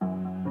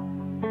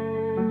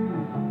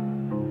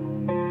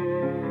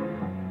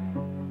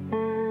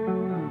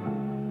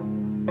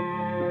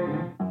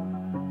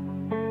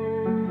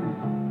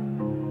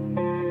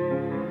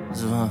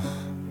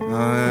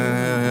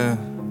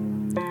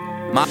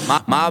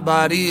My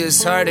body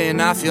is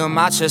hurting, I feel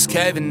my chest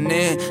caving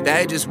in.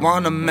 They just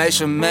wanna make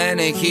sure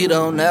Manic, he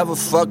don't ever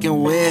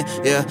fucking win.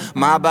 Yeah,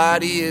 my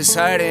body is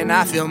hurting,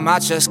 I feel my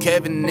chest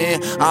caving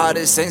in. All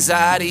this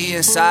anxiety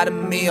inside of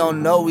me, oh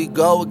no, we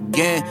go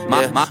again.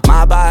 Yeah,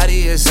 my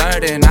body is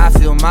hurting, I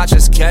feel my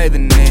chest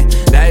caving in.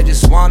 They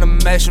just wanna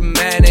make sure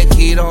Manic,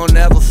 he don't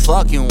ever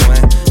fucking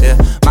win. Yeah,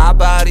 my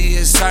body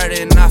is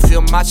hurting, I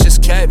feel my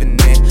chest caving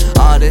in.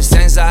 All this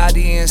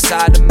anxiety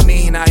inside of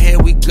me, now here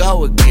we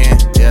go again.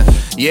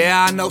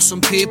 Yeah, I know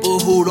some people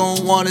who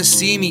don't wanna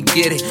see me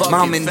get it.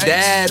 Mom and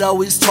dad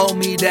always told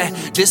me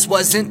that this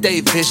wasn't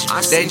their vision.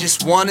 They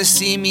just wanna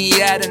see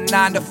me at a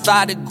 9 to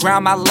 5 to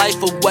grind my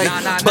life away.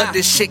 But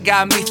this shit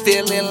got me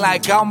feeling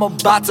like I'm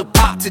about to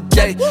pop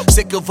today.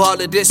 Sick of all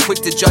of this,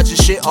 quick to judge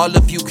and shit. All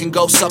of you can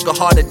go suck a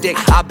harder dick.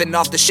 I've been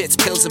off the shits,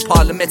 pills and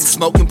parliaments,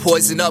 smoking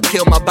poison up,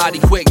 kill my body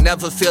quick.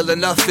 Never feel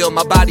enough, fill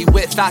my body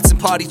with thoughts and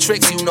party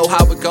tricks. You know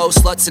how it goes,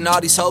 sluts and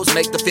all these hoes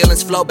make the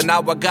feelings flow. But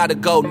now I gotta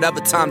go, never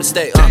time to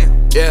stay.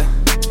 Yeah.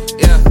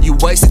 You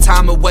wasted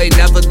time away,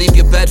 never leave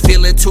your bed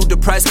feeling too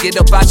depressed. Get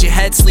up out your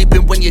head,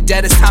 sleeping when you're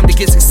dead, it's time to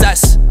get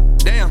success.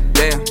 Damn.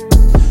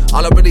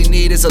 All I really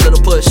need is a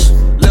little push.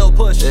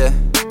 Yeah.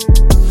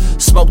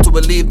 Smoke to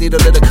relieve, need a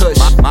little kush.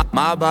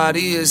 My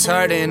body is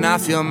hurting, I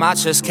feel my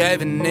chest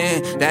caving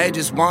in. They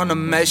just wanna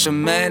make sure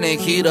Manic,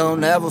 he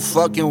don't ever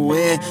fucking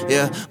win.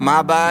 Yeah,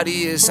 my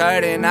body is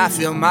hurting, I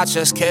feel my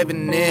chest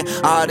caving in.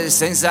 All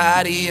this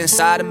anxiety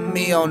inside of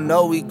me, oh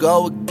no, we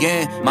go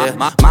again.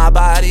 My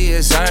body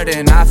is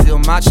hurting, I feel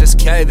my chest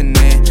caving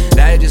in.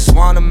 They just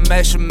wanna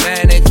make sure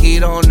Manic, he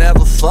don't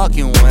ever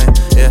fucking win.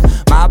 Yeah,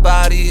 my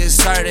body is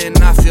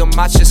hurting, I feel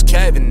my chest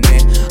caving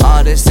in.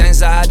 All this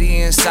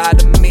anxiety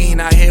inside of me,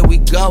 now here we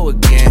go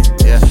again.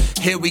 Yeah,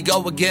 here we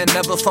go again.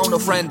 Never phone a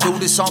friend, do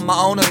this on my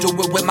own or do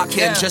it with my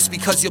kin. Just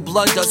because your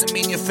blood doesn't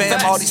mean you're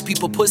fam. All these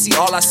people pussy,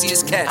 all I see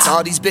is cats.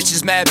 All these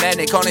bitches mad,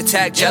 Manic on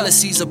attack.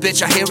 Jealousy's a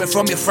bitch, I hear it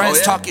from your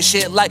friends. Talking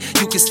shit like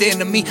you can stand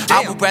to me.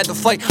 I would rather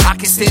fight, I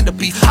can stand the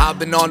beef. I've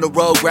been on the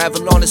road,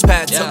 gravel on this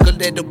path. Took a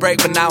little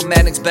break, but now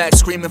Manic's back.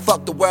 Screaming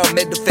fuck the world,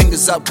 mid the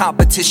fingers up.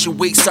 Competition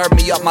week, serve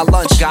me up my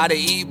lunch. Gotta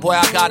eat, boy,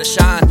 I gotta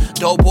shine.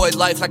 Doughboy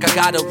life like I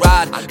gotta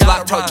ride.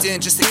 Block tucked in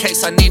just in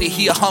case I need it.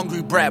 He a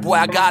hungry brat, boy,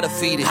 I gotta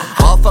feed it.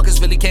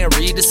 Motherfuckers really can't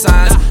read the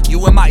signs.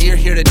 You in my ear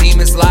hear the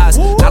demon's lies.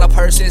 Not a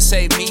person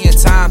saved me in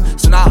time,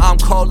 so now I'm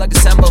cold like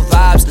December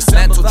vibes.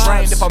 Mental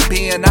drained if I'm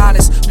being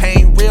honest.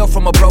 Pain real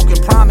from a broken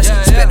promise.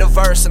 Spit a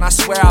verse and I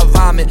swear I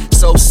vomit.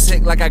 So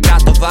sick like I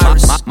got the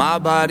virus. My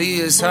body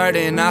is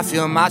hurting, I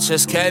feel my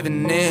chest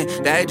caving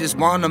in. They just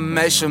wanna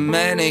make sure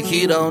Manic,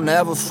 he don't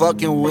ever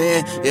fucking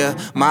win. Yeah,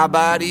 my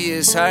body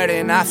is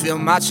hurting, I feel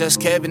my chest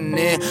caving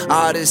in.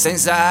 All this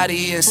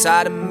anxiety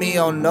inside of me,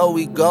 oh no,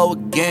 we go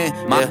again.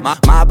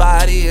 My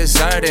body is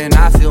hurting,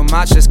 I feel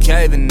my chest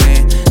caving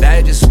in.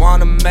 They just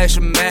wanna make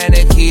sure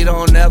Manic, he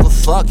don't ever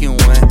fucking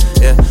win.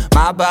 Yeah,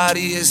 my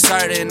body is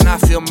hurting, I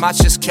feel my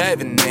chest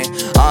caving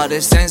in. All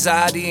this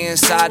anxiety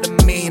inside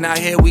of me, now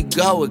here we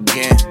go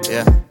again.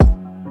 Yeah.